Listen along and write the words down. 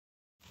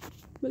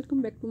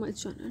Welcome back to my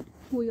channel.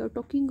 We are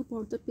talking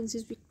about the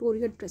Princess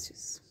Victoria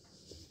dresses.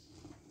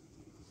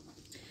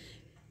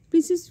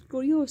 Princess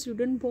Victoria of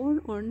Sweden,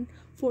 born on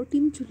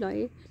 14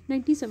 July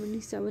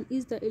 1977,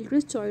 is the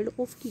eldest child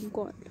of King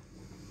Carl.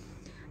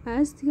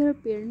 As the heir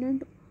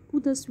apparent to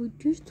the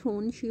Swedish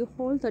throne, she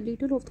holds the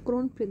title of the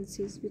Crown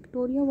Princess.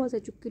 Victoria was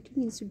educated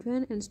in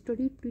Sweden and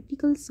studied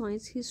political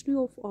science, history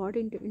of art,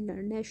 and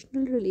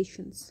international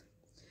relations.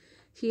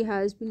 She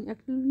has been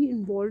actively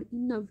involved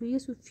in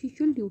various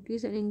official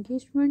duties and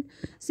engagement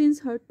since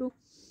her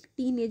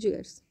teenage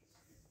years.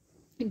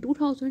 In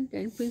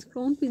 2010,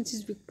 Crown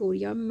Princess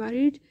Victoria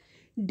married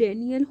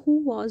Daniel,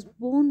 who was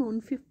born on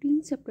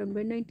 15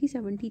 September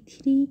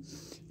 1973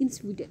 in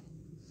Sweden.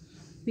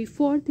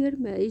 Before their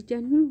marriage,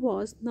 Daniel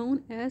was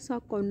known as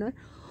a corner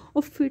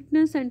of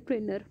fitness and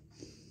trainer.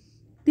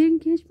 Their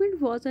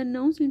engagement was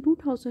announced in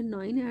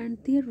 2009 and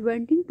their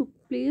wedding took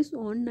place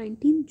on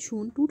 19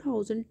 June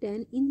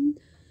 2010 in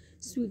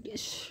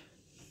Swedish.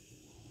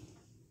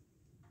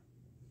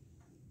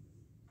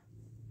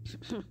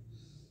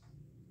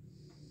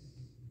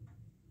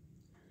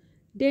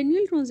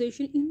 Daniel's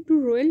transition into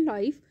royal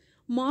life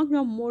marked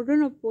a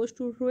modern approach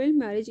to royal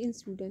marriage in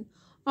Sweden.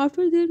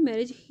 After their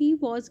marriage, he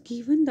was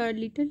given the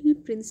little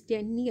Prince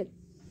Daniel.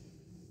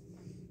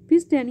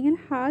 Prince Daniel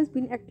has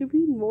been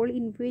actively involved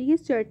in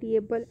various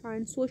charitable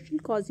and social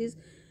causes.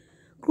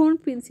 Crown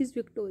Princess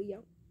Victoria.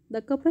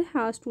 The couple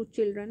has two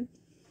children.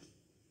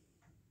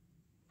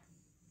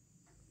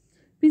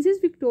 Princess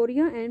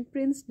Victoria and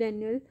Prince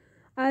Daniel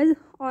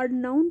are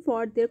known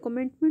for their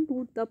commitment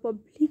to the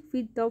public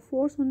with the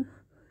force on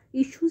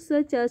issues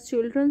such as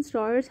children's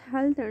rights,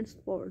 health, and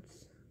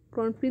sports.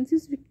 Crown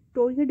Princess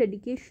Victoria's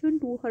dedication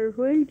to her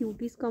royal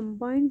duties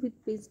combined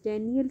with Prince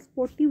Daniel's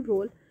sportive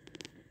role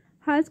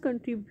has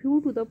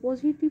contributed to the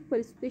positive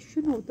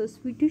perception of the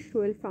Swedish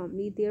royal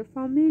family. Their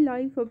family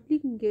life,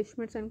 public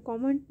engagements, and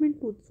commitment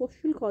to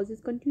social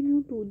causes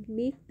continue to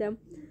make them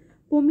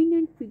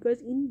prominent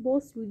figures in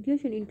both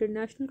Swedish and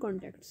international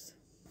contexts.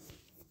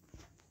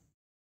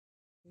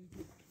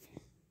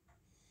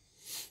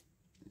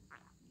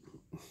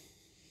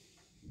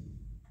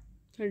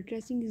 Her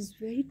dressing is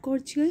very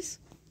gorgeous,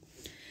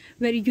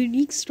 very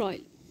unique style.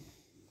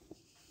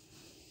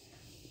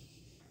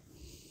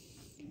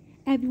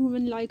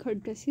 Everyone like her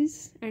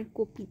dresses and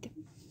copy them.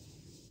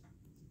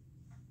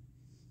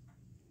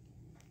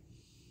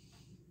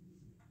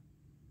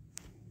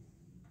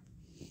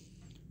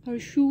 Her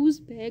shoes,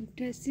 bag,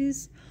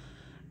 dresses,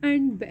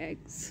 and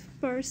bags,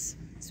 purse.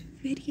 It's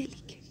very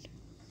elegant.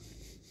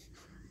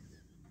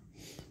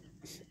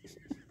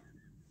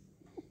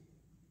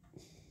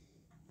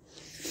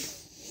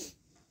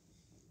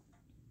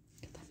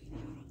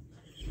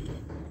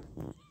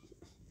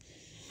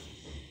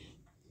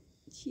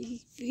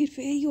 She wear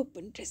very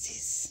open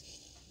dresses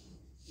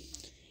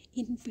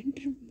in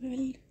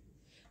winter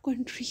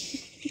country.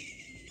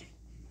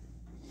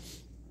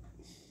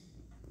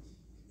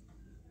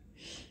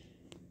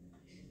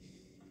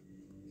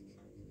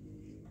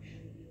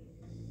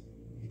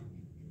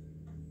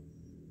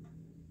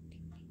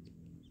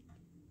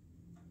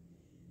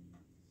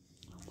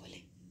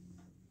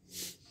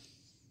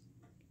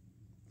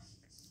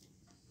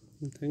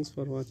 Thanks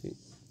for watching.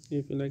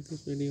 If you like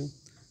this video,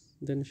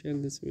 then share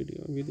this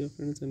video with your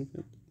friends and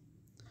family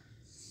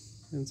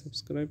and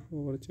subscribe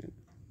to our channel.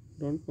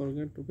 Don't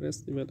forget to press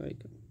the bell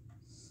icon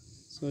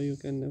so you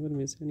can never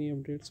miss any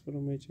updates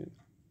from my channel.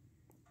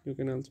 You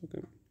can also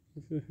comment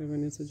if you have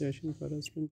any suggestion for us to